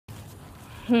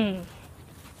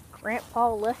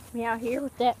Grandpa left me out here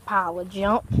with that pile of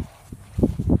junk.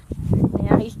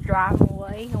 Now he's driving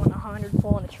away on 100,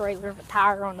 pulling a trailer with a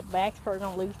tire on the back. He's probably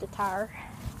gonna lose the tire.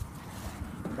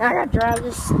 Now I gotta drive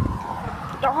this.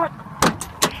 Door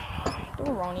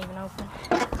won't even open.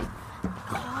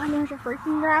 Oh, there's a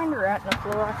freaking grinder out in the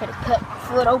floor. I could have cut my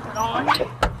foot open on.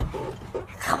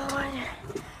 God.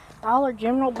 Dollar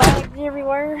General bags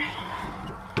everywhere.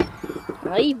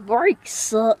 These brakes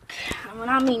suck. When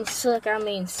I mean suck, I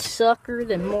mean sucker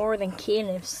than more than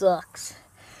kidding sucks.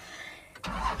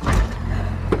 Alrighty.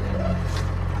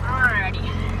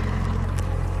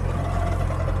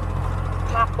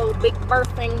 Pop old Big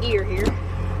Bertha in gear here.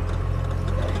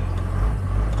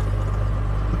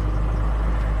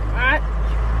 Alright.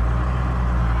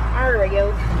 There we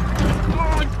go.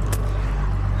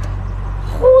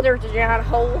 Oh, there's a giant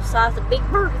hole the size of Big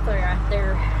Bertha right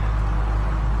there.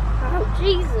 Oh,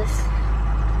 Jesus.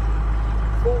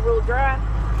 Four-wheel drive.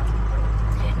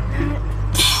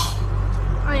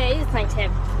 Oh, yeah, these things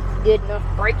have good enough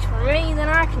brakes for me, then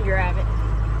I can drive it.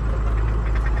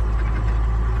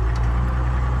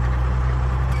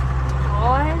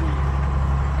 On.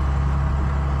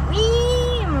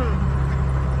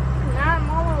 Now I'm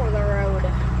all over the road.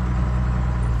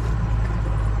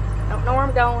 Don't know where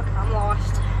I'm going. I'm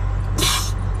lost.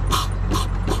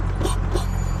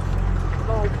 I'm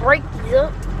gonna brake these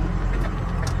up.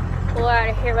 Pull out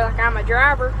of here like I'm a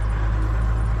driver.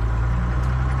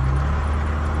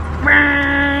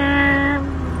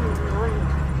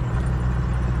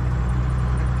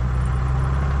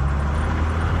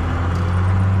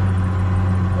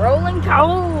 Rolling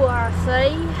coal, I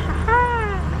say.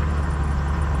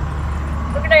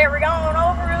 Look at that, we're going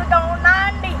over, we're going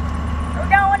 90. We're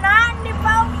going 90,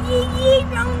 folks. Yee,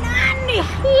 going 90.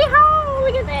 Yee-haw,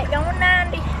 look at that, going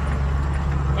 90.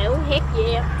 Oh, heck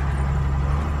yeah.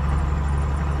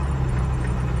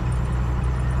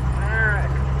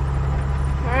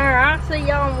 Alright, I'll see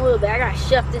y'all in a little bit. I gotta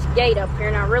shut this gate up here,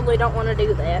 and I really don't want to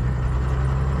do that.